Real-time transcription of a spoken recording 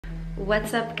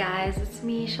What's up guys, it's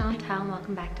me Chantel and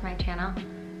welcome back to my channel.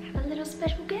 I have a little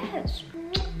special guest.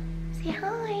 Say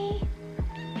hi.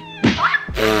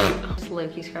 Just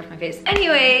low-key scratched my face.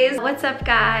 Anyways, what's up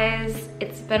guys?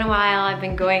 It's been a while. I've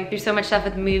been going through so much stuff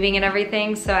with moving and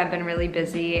everything, so I've been really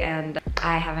busy and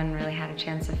I haven't really had a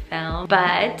chance to film,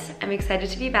 but I'm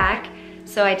excited to be back.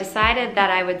 So I decided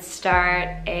that I would start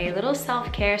a little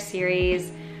self-care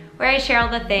series where I share all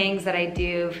the things that I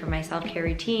do for my self-care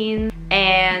routine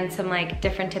and some like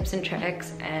different tips and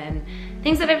tricks and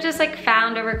things that I've just like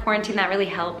found over quarantine that really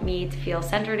help me to feel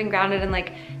centered and grounded and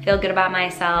like feel good about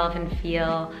myself and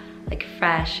feel like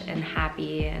fresh and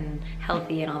happy and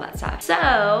healthy and all that stuff.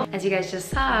 So as you guys just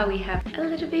saw, we have a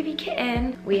little baby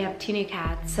kitten. We have 2 new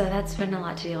cats, so that's been a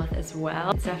lot to deal with as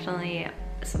well. It's definitely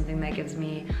something that gives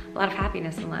me a lot of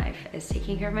happiness in life is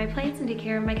taking care of my plants and taking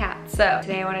care of my cats. So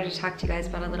today I wanted to talk to you guys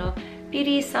about a little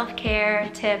beauty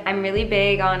self-care tip. I'm really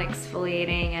big on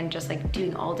exfoliating and just like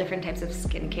doing all different types of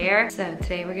skincare. So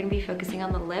today we're gonna be focusing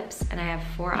on the lips, and I have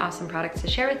 4 awesome products to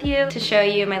share with you to show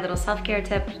you my little self-care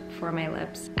tip for my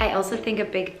lips. I also think a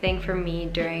big thing for me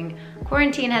during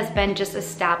quarantine has been just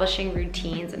establishing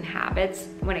routines and habits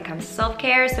when it comes to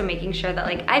self-care. So making sure that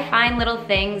like I find little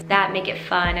things that make it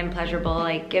fun and pleasurable,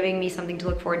 like giving me something to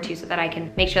look forward to so that I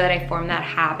can make sure that I form that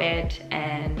habit,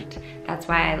 and that's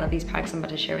why I love these products I'm about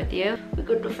to share with you. We're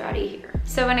good to fatty here.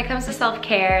 So when it comes to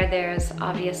self-care, there's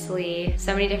obviously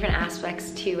so many different aspects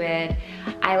to it.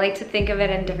 I like to think of it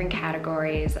in different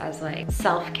categories as like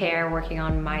self-care, working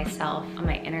on myself, on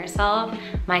my inner self,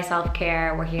 my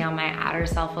self-care, working on my outer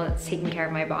self, while it's taking care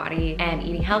of my body and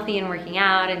eating healthy and working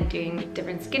out and doing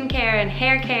different skincare and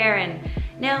hair care and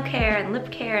nail care and lip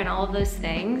care and all of those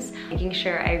things. Making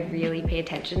sure I really pay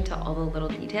attention to all the little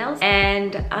details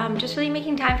and just really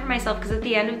making time for myself, because at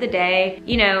the end of the day,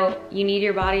 you know, you need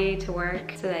your body to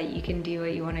work so that you can do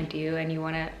what you want to do, and you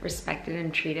want to respect it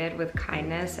and treat it with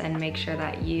kindness and make sure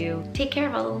that you take care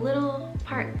of all the little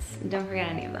parts and don't forget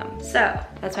any of them. So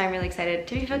that's why I'm really excited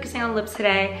to be focusing on lips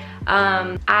today.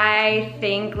 I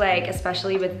think like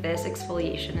especially with this,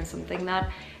 exfoliation is something that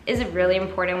is really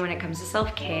important when it comes to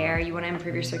self-care. You want to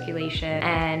improve your circulation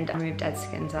and remove dead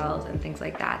skin cells and things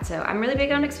like that. So I'm really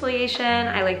big on exfoliation.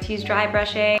 I like to use dry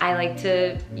brushing. I like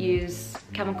to use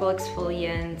chemical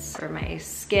exfoliants for my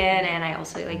skin, and I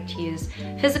also like to use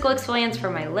physical exfoliants for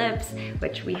my lips,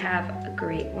 which we have a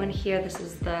great one here. This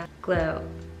is the Glow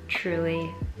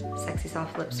Truly Sexy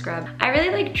Soft Lip Scrub. I really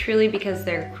like Truly because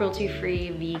they're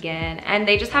cruelty-free, vegan, and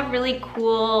they just have really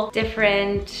cool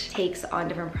different takes on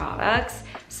different products.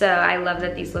 So I love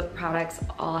that these lip products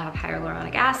all have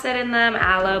hyaluronic acid in them,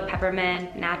 aloe,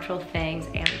 peppermint, natural things,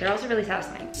 and they're also really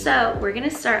satisfying. So we're gonna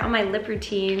start on my lip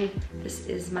routine. This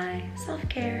is my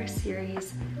self-care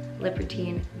series lip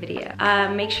routine video.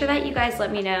 Make sure that you guys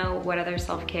let me know what other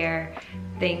self-care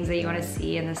things that you want to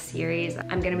see in this series.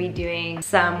 I'm gonna be doing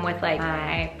some with like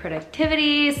my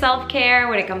productivity self-care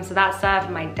when it comes to that stuff,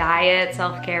 my diet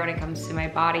self-care when it comes to my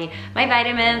body, my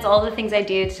vitamins, all the things I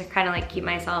do to kind of like keep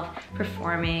myself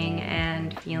performing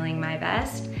and feeling my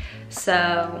best.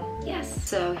 So yes,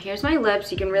 so here's my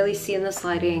lips. You can really see in this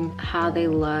lighting how they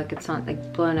look. It's not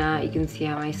like blown out. You can see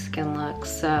how my skin looks.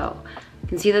 So you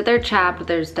can see that they're chapped, but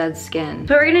there's dead skin.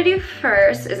 So what we're gonna do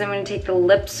first is I'm gonna take the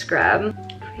lip scrub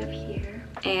we have here,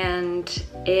 and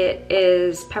it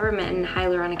is peppermint and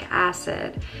hyaluronic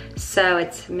acid. So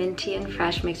it's minty and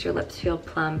fresh, makes your lips feel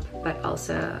plump, but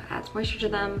also adds moisture to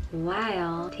them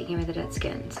while taking away the dead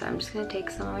skin. So I'm just gonna take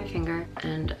some on my finger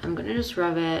and I'm gonna just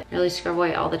rub it, really scrub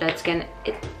away all the dead skin.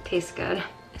 It tastes good.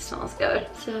 It smells good.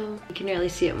 So you can really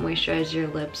see it moisturize your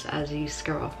lips as you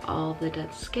scrub off all the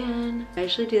dead skin. I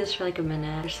usually do this for like a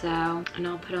minute or so, and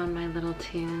I'll put on my little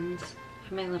tunes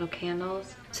and my little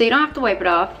candles. So you don't have to wipe it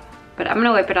off, but I'm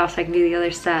gonna wipe it off so I can do the other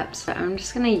steps. So I'm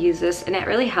just gonna use this, and it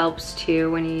really helps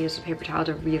too when you use a paper towel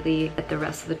to really get the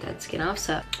rest of the dead skin off.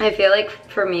 So I feel like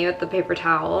for me with the paper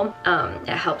towel, it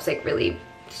helps like really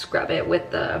scrub it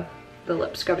with the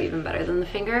lip scrub even better than the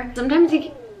finger. Sometimes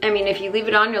if you leave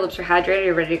it on, your lips are hydrated,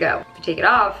 you're ready to go. If you take it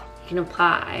off, you can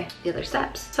apply the other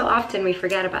steps. So often we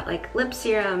forget about like lip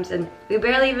serums, and we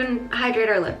barely even hydrate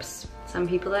our lips. Some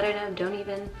people that I know don't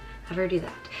even ever do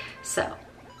that. So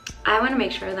I want to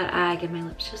make sure that I give my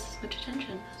lips just as much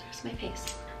attention as the rest of my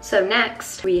face. So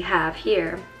next we have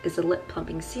here is a lip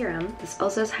plumping serum. This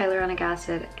also has hyaluronic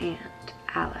acid and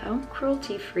aloe,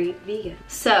 cruelty-free, vegan.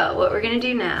 So what we're gonna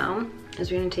do now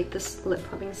is we're gonna take this lip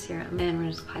plumping serum and we're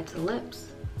gonna just apply it to the lips.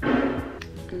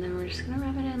 And then we're just gonna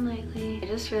rub it in lightly. I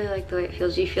just really like the way it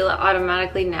feels. You feel it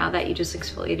automatically now that you just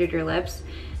exfoliated your lips.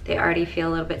 They already feel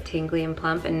a little bit tingly and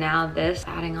plump, and now this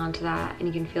adding on to that, and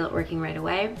you can feel it working right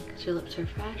away because your lips are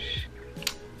fresh.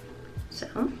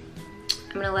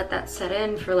 I'm gonna let that set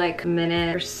in for like a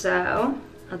minute or so.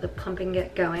 Let the plumping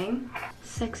get going.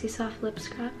 Sexy soft lip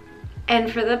scrub. And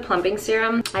for the plumping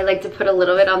serum, I like to put a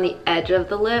little bit on the edge of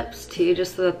the lips too,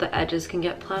 just so that the edges can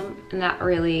get plump. And that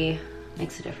really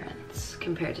makes a difference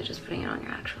compared to just putting it on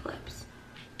your actual lips.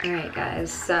 All right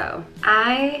guys, so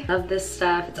I love this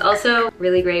stuff. It's also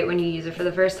really great when you use it for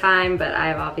the first time, but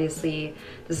I've obviously,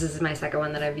 this is my second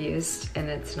one that I've used and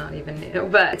it's not even new,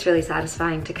 but it's really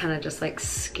satisfying to kind of just like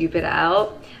scoop it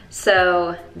out.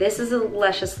 So this is a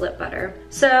luscious lip butter.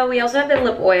 So we also have the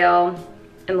lip oil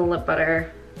and the lip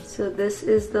butter. So this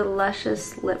is the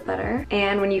luscious lip butter.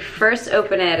 And when you first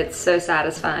open it, it's so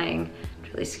satisfying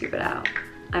to really scoop it out.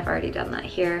 I've already done that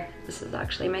here. This is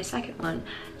actually my second one.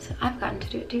 So I've gotten to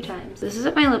do it 2 times. This is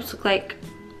what my lips look like.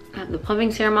 I have the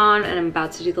plumping serum on and I'm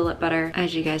about to do the lip butter.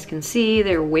 As you guys can see,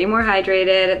 they're way more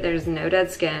hydrated. There's no dead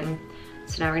skin.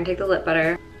 So now we're gonna take the lip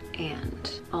butter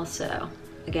and also,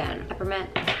 again,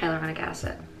 peppermint hyaluronic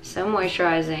acid. So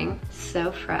moisturizing,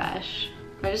 so fresh.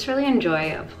 I just really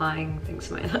enjoy applying things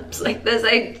to my lips like this.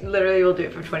 I literally will do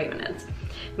it for 20 minutes.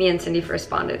 Me and Cindy first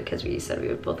bonded because we said we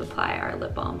would both apply our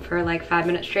lip balm for like 5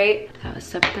 minutes straight. That was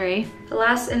step 3. The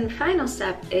last and final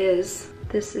step is,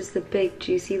 this is the big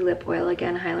juicy lip oil.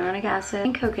 Again, hyaluronic acid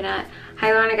and coconut.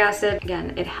 Hyaluronic acid,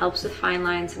 again, it helps with fine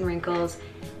lines and wrinkles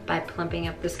by plumping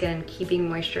up the skin and keeping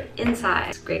moisture inside.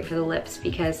 It's great for the lips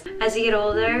because as you get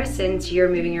older, since you're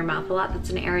moving your mouth a lot, that's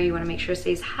an area you want to make sure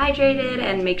stays hydrated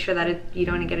and make sure that you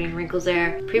don't get any wrinkles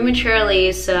there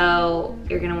prematurely. So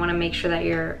you're going to want to make sure that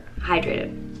you're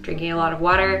hydrated. Drinking a lot of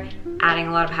water, adding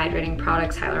a lot of hydrating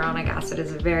products. Hyaluronic acid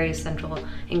is a very essential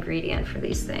ingredient for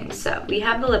these things. So we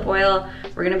have the lip oil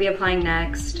we're going to be applying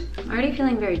next. I'm already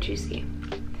feeling very juicy.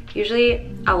 Usually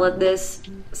I'll let this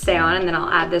stay on and then I'll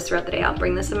add this throughout the day. I'll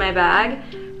bring this in my bag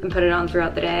and put it on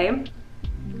throughout the day.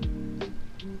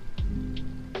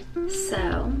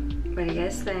 So, what do you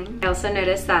guys think? I also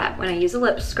noticed that when I use a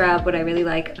lip scrub, what I really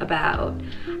like about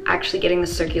actually getting the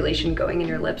circulation going in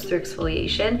your lips through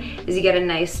exfoliation is you get a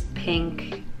nice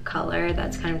pink color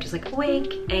that's kind of just like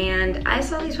awake. And I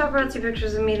saw these paparazzi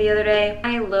pictures of me the other day.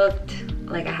 I looked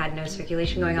like I had no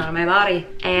circulation going on in my body.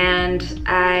 And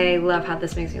I love how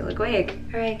this makes me look awake.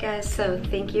 All right guys, so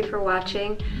thank you for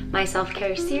watching my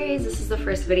self-care series. This is the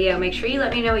first video. Make sure you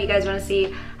let me know what you guys wanna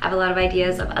see. I have a lot of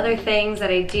ideas of other things that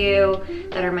I do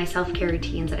that are my self-care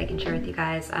routines that I can share with you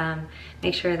guys.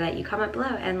 Make sure that you comment below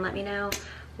and let me know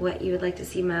what you would like to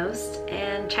see most.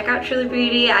 And check out Truly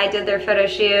Beauty. I did their photo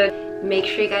shoot. Make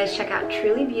sure you guys check out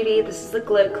Truly Beauty. This is the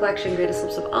Glow Collection, greatest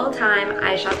lips of all time.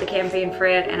 I shot the campaign for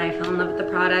it and I fell in love with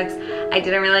the products. I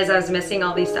didn't realize I was missing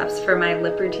all these steps for my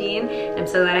lip routine. I'm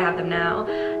so glad I have them now.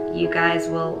 You guys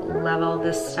will love all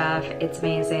this stuff. It's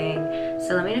amazing.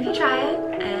 So let me know if you try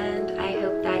it, and I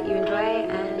hope that you enjoy,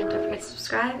 and don't forget to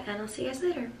subscribe, and I'll see you guys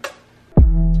later.